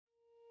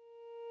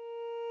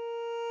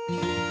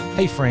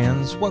Hey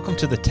friends, welcome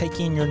to the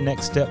Taking Your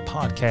Next Step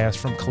podcast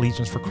from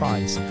Collegians for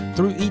Christ.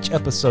 Through each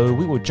episode,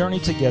 we will journey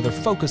together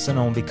focusing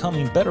on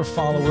becoming better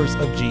followers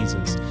of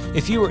Jesus.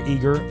 If you are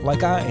eager,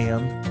 like I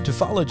am, to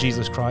follow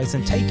Jesus Christ,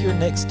 then take your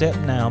next step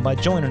now by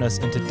joining us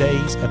in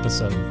today's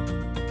episode.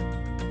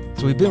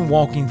 So we've been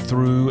walking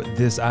through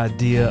this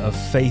idea of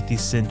faith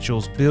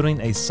essentials,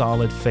 building a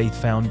solid faith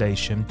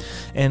foundation,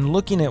 and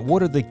looking at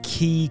what are the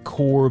key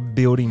core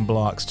building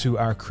blocks to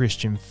our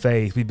Christian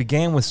faith. We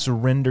began with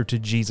surrender to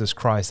Jesus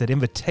Christ, that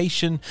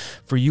invitation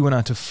for you and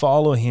I to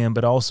follow Him,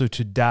 but also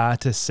to die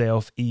to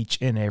self each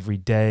and every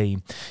day.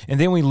 And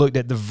then we looked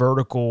at the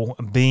vertical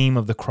beam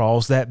of the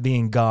cross, that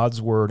being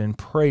God's Word and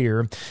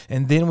prayer.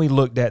 And then we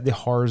looked at the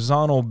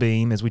horizontal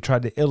beam as we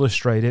tried to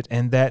illustrate it,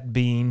 and that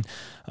being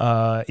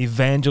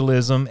evangelism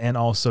and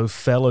also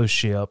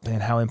fellowship,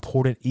 and how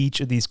important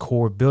each of these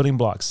core building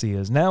blocks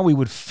is. Now we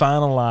would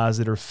finalize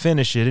it or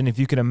finish it, and if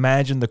you can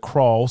imagine the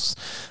cross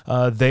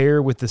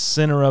there with the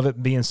center of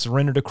it being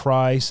surrendered to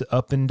Christ,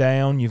 up and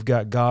down, you've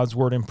got God's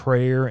Word and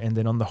prayer, and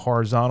then on the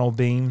horizontal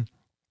beam,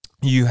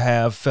 you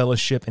have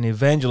fellowship and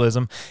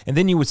evangelism, and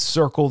then you would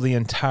circle the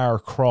entire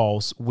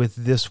cross with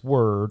this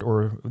word,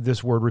 or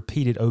this word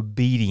repeated,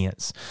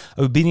 obedience.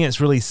 Obedience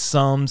really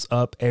sums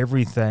up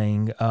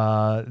everything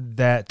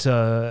that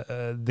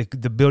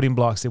the building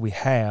blocks that we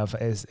have,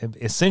 as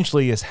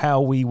essentially is how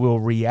we will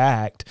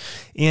react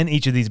in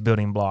each of these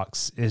building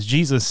blocks. As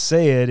Jesus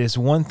said, it's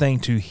one thing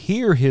to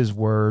hear His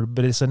word,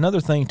 but it's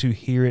another thing to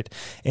hear it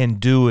and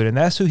do it, and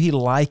that's who He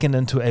likened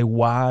unto a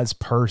wise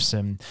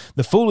person.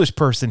 The foolish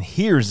person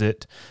hears it,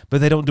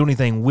 but they don't do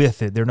anything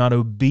with it. They're not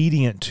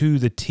obedient to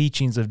the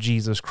teachings of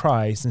Jesus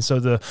Christ. And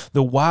so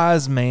the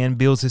wise man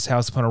builds his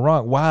house upon a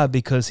rock. Why?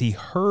 Because he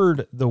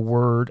heard the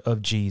word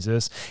of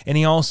Jesus, and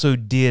he also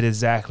did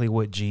exactly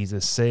what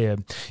Jesus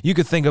said. You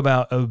could think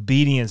about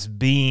obedience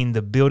being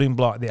the building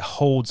block that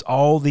holds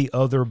all the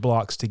other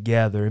blocks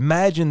together.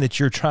 Imagine that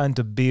you're trying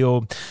to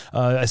build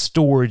a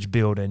storage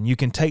building. You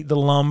can take the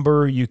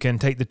lumber, you can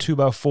take the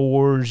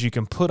 2x4s, you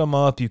can put them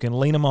up, you can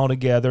lean them all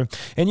together,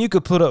 and you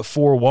could put up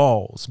 4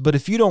 walls. But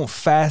if you don't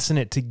fasten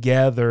it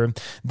together,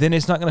 then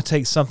it's not going to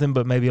take something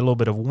but maybe a little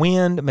bit of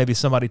wind, maybe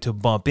somebody to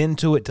bump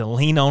into it, to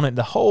lean on it.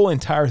 The whole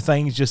entire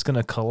thing is just going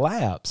to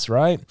collapse,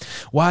 right?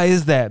 Why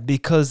is that?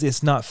 Because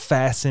it's not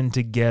fastened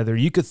together.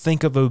 You could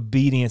think of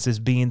obedience as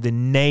being the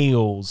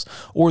nails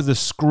or the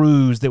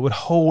screws that would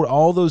hold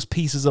all those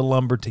pieces of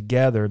lumber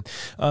together.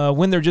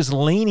 When they're just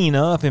leaning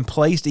up and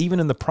placed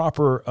even in the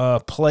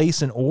proper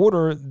place and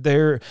order,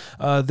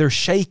 they're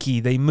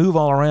shaky. They move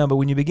all around. But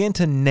when you begin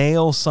to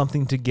nail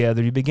something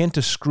together, you begin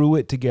to screw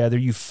it together,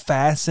 you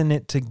fasten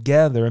it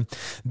together,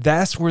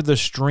 that's where the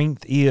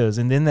strength is.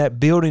 And then that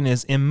building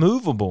is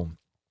immovable.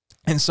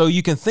 And so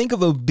you can think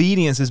of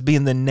obedience as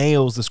being the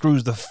nails, the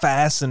screws, the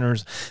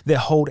fasteners that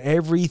hold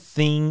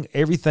everything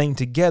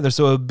together.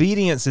 So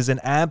obedience is an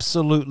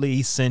absolutely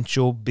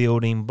essential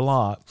building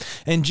block.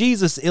 And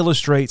Jesus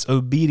illustrates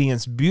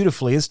obedience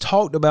beautifully. It's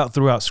talked about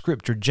throughout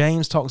Scripture.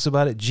 James talks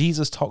about it.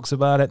 Jesus talks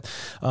about it.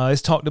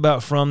 It's talked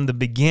about from the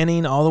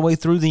beginning all the way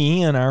through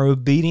the end, our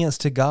obedience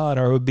to God,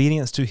 our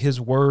obedience to His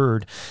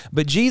Word.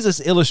 But Jesus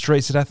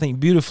illustrates it, I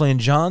think, beautifully in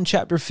John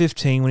chapter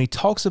 15 when He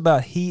talks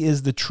about He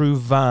is the true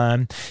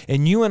vine,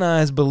 and you and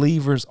I as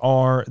believers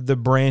are the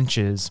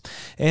branches.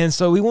 And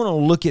so we want to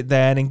look at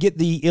that and get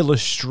the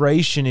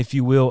illustration, if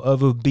you will,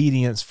 of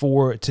obedience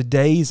for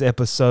today's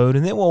episode.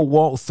 And then we'll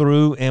walk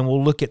through and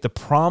we'll look at the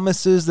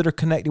promises that are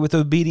connected with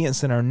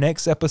obedience in our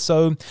next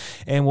episode.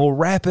 And we'll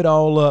wrap it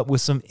all up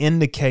with some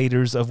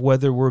indicators of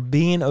whether we're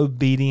being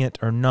obedient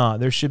or not.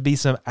 There should be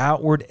some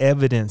outward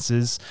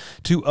evidences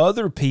to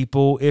other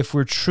people if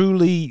we're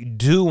truly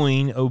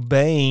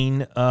obeying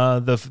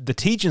the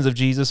teachings of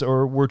Jesus,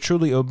 or we're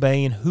truly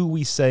obeying who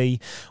we say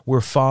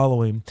we're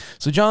following.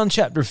 So John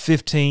chapter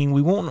 15,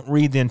 we won't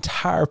read the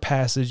entire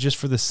passage just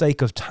for the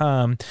sake of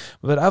time,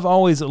 but I've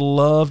always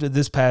loved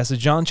this passage.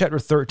 John chapter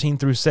 13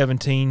 through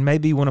 17 may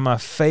be one of my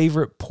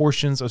favorite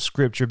portions of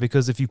Scripture,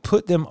 because if you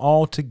put them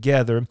all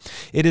together,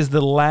 it is the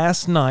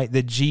last night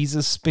that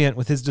Jesus spent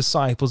with His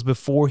disciples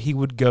before He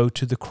would go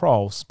to the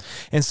cross.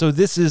 And so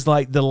this is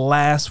like the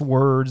last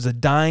words, the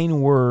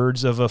dying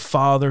words of a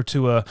father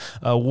to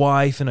a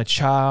wife and a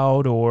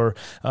child, or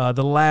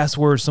the last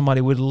words somebody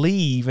would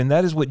leave, and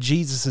that is what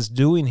Jesus is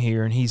doing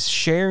here, and He's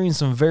sharing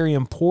some very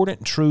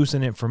important truths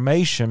and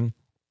information.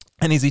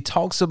 And as He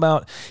talks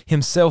about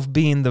Himself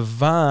being the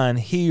vine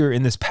here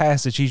in this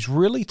passage, He's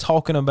really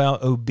talking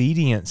about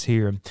obedience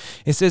here.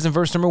 It says in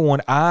verse number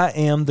 1, I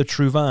am the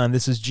true vine.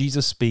 This is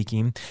Jesus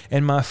speaking.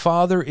 And my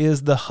Father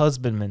is the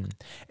husbandman.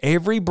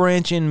 Every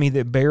branch in me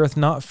that beareth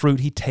not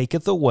fruit, He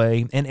taketh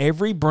away. And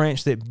every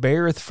branch that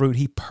beareth fruit,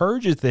 He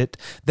purgeth it,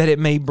 that it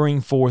may bring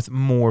forth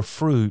more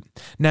fruit.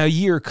 Now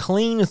ye are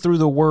clean through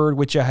the word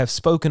which I have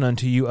spoken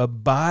unto you.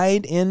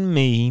 Abide in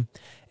me,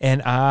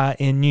 and I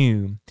in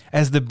you.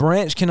 As the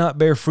branch cannot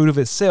bear fruit of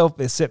itself,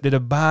 except it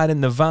abide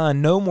in the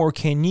vine, no more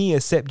can ye,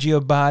 except ye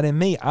abide in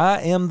me. I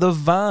am the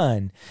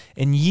vine,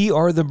 and ye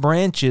are the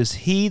branches.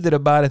 He that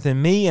abideth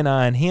in me, and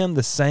I in him,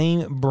 the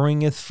same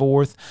bringeth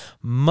forth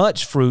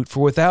much fruit.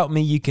 For without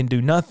me ye can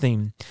do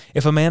nothing.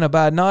 If a man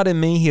abide not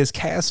in me, he is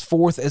cast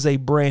forth as a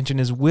branch, and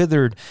is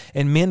withered,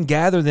 and men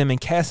gather them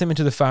and cast them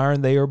into the fire,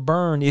 and they are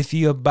burned. If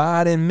ye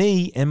abide in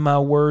me, and my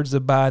words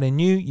abide in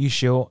you, you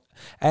shall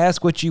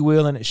ask what you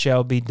will, and it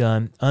shall be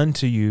done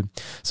unto you.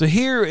 So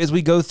here, as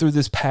we go through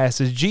this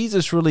passage,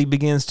 Jesus really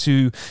begins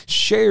to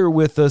share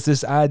with us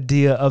this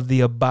idea of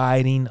the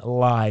abiding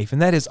life.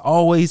 And that has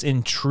always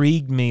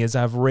intrigued me as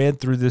I've read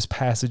through this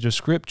passage of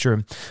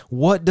Scripture.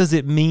 What does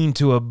it mean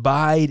to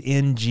abide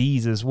in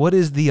Jesus? What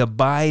is the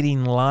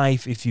abiding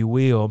life, if you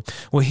will?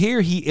 Well,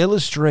 here he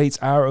illustrates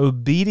our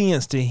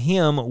obedience to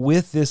him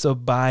with this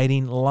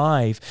abiding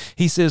life.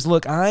 He says,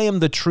 look, I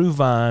am the true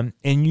vine,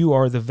 and you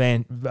are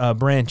the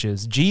branches.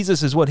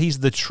 Jesus is what? He's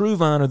the true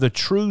vine, or the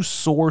true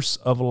source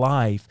of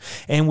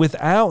life. And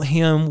without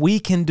him, we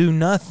can do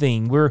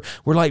nothing. We're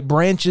like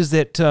branches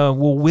that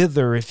will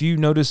wither. If you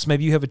notice,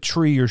 maybe you have a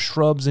tree or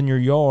shrubs in your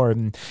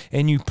yard,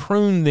 and you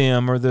prune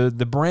them, or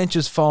the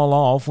branches fall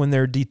off when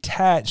they're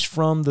detached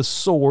from the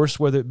source,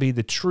 whether it be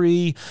the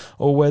tree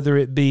or whether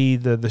it be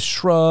the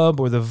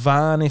shrub or the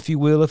vine, if you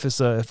will, if it's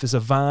a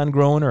vine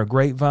growing or a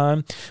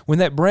grapevine. When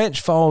that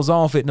branch falls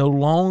off, it no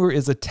longer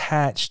is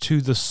attached to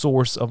the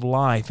source of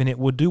life, and it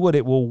will do what?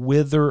 It will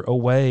wither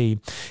away.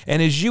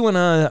 And as you and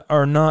I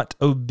are not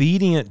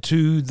obedient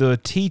to the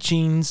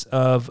teachings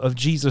of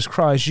Jesus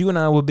Christ, you and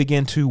I will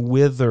begin to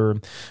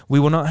wither. We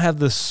will not have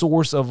the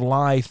source of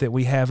life that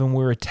we have, and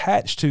we're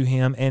attached to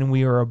him, and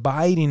we are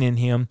abiding in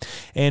him,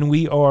 and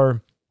we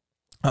are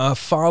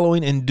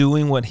following and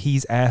doing what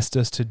he's asked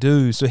us to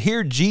do. So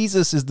here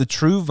Jesus is the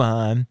true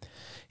vine.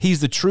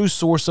 He's the true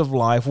source of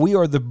life. We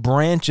are the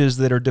branches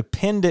that are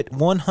dependent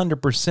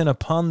 100%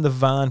 upon the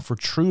vine for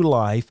true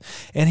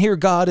life. And here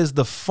God is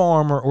the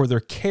farmer, or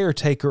the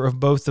caretaker of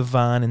both the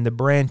vine and the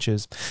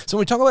branches. So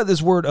when we talk about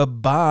this word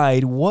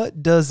abide,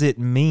 what does it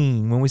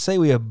mean? When we say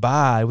we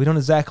abide, we don't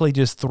exactly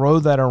just throw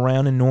that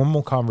around in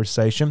normal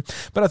conversation,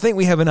 but I think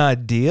we have an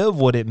idea of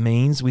what it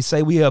means. We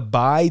say we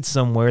abide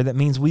somewhere. That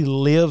means we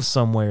live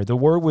somewhere. The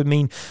word would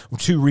mean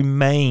to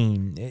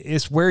remain.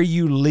 It's where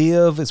you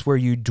live. It's where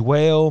you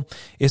dwell.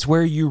 It's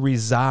where you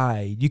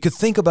reside. You could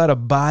think about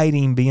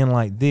abiding being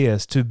like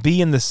this, to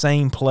be in the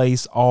same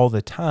place all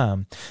the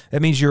time.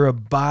 That means you're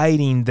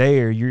abiding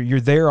there.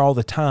 You're there all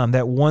the time,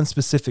 that one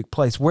specific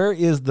place. Where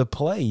is the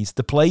place?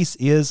 The place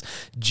is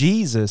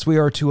Jesus. We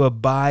are to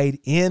abide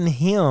in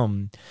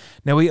him.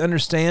 Now we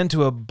understand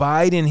to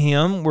abide in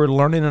him, we're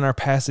learning in our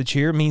passage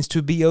here, means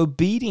to be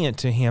obedient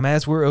to him.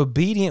 As we're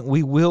obedient,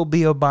 we will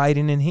be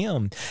abiding in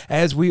him.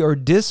 As we are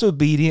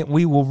disobedient,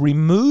 we will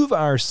remove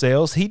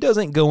ourselves. He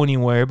doesn't go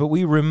anywhere, but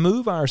we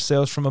remove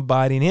ourselves from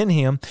abiding in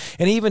him.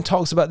 And he even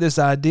talks about this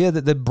idea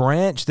that the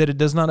branch that it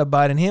does not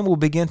abide in him will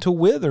begin to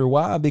wither.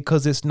 Why?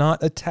 Because it's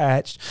not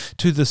attached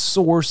to the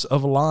source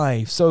of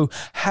life. So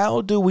how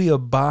do we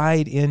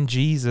abide in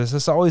Jesus?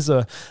 It's always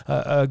a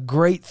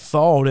great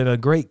thought and a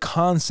great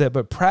concept,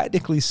 but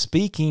practically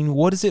speaking,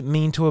 what does it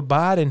mean to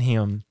abide in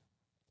him?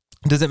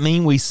 Does it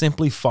mean we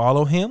simply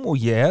follow him? Well,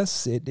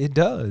 yes, it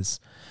does.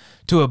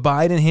 To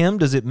abide in him,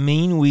 does it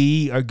mean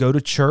we go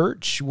to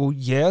church? Well,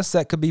 yes,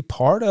 that could be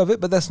part of it,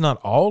 but that's not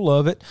all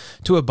of it.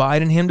 To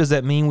abide in him, does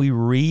that mean we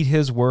read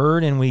his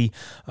word and we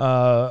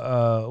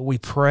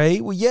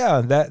pray? Well,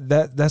 yeah,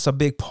 that's a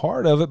big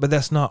part of it, but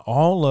that's not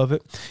all of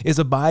it. Is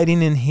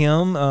abiding in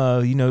him,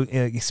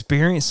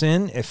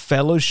 experiencing a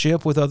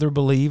fellowship with other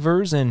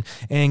believers and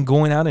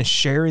going out and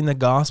sharing the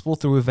gospel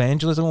through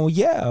evangelism? Well,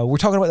 yeah, we're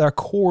talking about our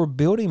core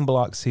building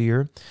blocks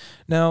here.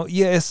 Now,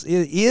 yes,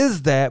 it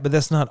is that, but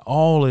that's not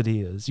all it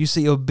is. You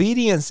see,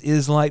 obedience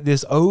is like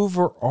this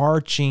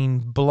overarching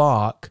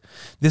block,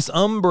 this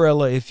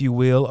umbrella, if you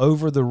will,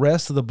 over the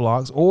rest of the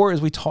blocks, or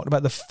as we talked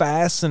about, the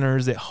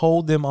fasteners that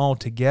hold them all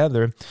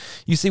together.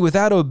 You see,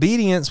 without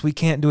obedience, we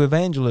can't do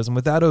evangelism.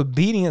 Without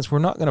obedience, we're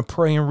not going to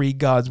pray and read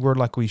God's word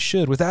like we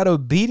should. Without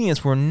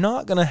obedience, we're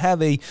not going to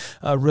have a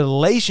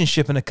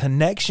relationship and a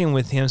connection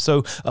with him.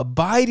 So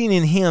abiding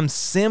in him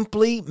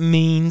simply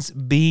means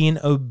being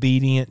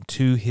obedient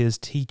to his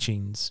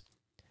teachings.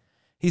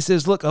 He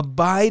says, look,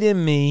 abide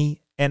in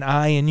me and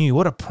I in you.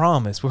 What a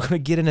promise. We're going to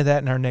get into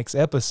that in our next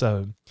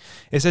episode.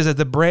 It says that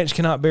the branch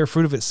cannot bear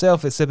fruit of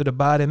itself except it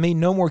abide in me.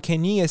 No more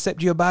can ye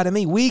except you abide in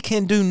me. We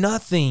can do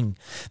nothing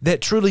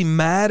that truly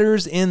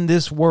matters in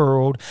this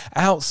world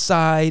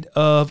outside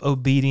of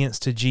obedience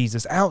to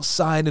Jesus,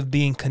 outside of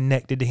being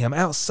connected to him,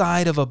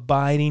 outside of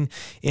abiding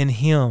in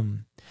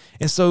him.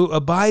 And so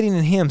abiding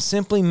in him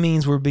simply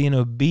means we're being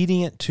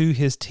obedient to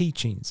his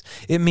teachings.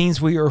 It means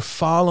we are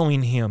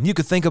following him. You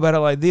could think about it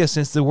like this.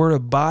 Since the word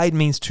abide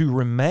means to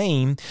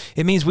remain,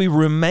 it means we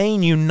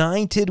remain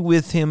united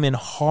with him in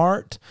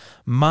heart,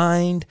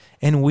 mind,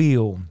 and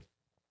will.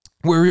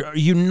 We're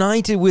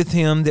united with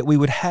him that we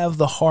would have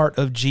the heart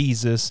of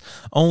Jesus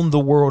on the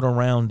world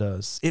around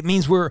us. It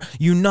means we're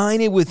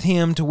united with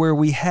him to where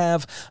we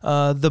have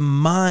the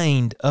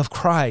mind of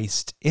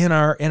Christ in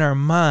our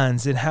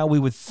minds and how we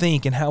would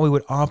think and how we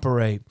would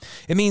operate.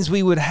 It means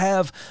we would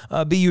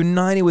be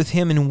united with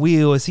him in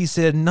will, as he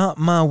said, not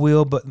my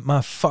will,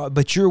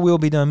 but your will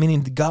be done,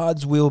 meaning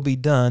God's will be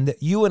done,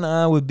 that you and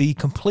I would be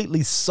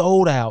completely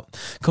sold out,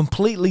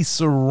 completely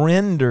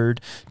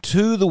surrendered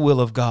to the will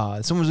of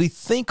God. So as we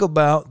think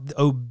about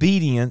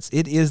obedience,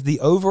 it is the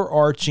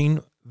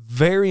overarching,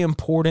 very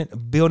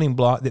important building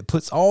block that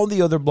puts all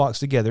the other blocks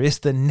together. It's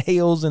the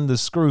nails and the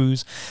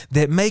screws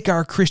that make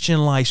our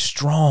Christian life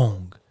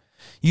strong.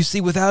 You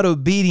see, without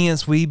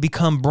obedience, we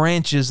become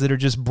branches that are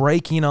just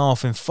breaking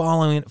off and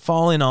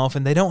falling off,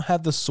 and they don't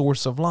have the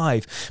source of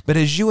life. But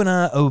as you and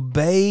I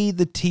obey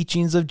the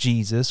teachings of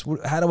Jesus,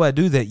 how do I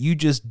do that? You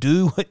just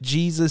do what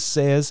Jesus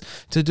says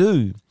to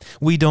do.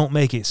 We don't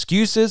make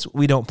excuses.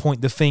 We don't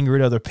point the finger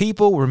at other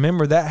people.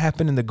 Remember, that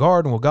happened in the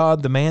garden. Well,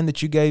 God, the man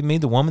that you gave me,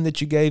 the woman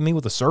that you gave me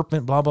with the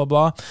serpent, blah, blah,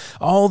 blah.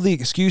 All the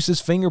excuses,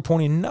 finger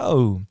pointing,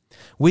 no.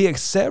 We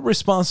accept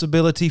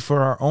responsibility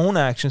for our own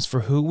actions,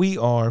 for who we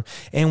are,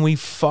 and we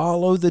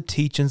follow the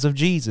teachings of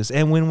Jesus.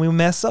 And when we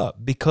mess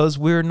up, because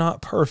we're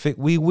not perfect,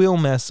 we will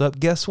mess up.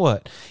 Guess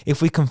what?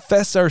 If we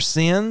confess our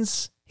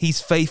sins,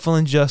 he's faithful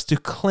and just to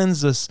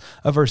cleanse us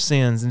of our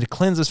sins and to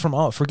cleanse us from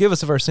all, forgive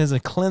us of our sins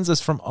and cleanse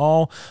us from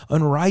all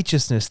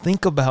unrighteousness.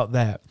 Think about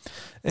that.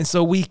 And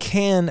so we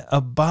can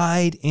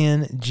abide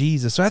in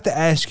Jesus. So I have to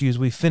ask you as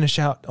we finish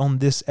out on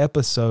this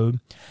episode,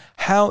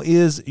 how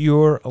is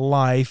your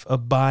life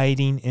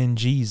abiding in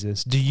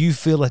Jesus? Do you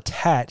feel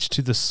attached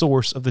to the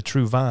source of the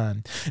true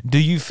vine? Do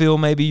you feel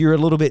maybe you're a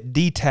little bit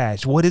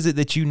detached? What is it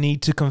that you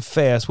need to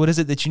confess? What is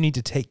it that you need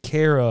to take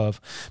care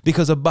of?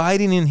 Because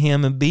abiding in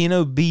him and being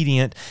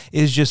obedient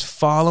is just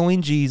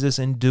following Jesus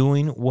and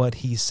doing what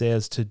he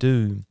says to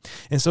do.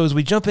 And so as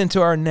we jump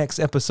into our next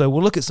episode,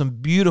 we'll look at some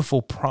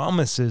beautiful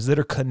promises that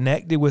are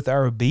connected with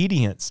our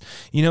obedience.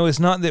 You know, it's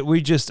not that we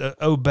just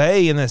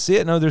obey and that's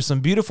it. No, there's some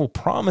beautiful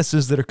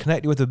promises that are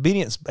connected with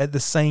obedience. At the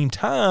same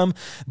time,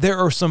 there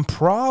are some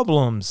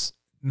problems,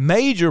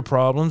 major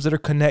problems that are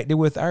connected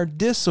with our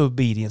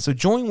disobedience. So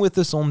join with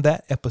us on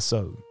that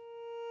episode.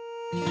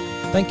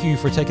 Thank you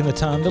for taking the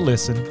time to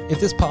listen.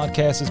 If this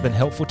podcast has been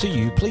helpful to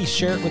you, please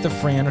share it with a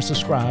friend or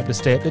subscribe to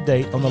stay up to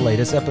date on the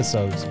latest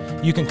episodes.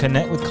 You can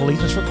connect with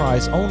Collegians for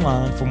Christ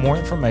online for more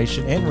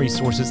information and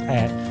resources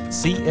at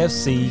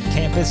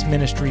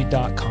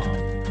cfccampusministry.com.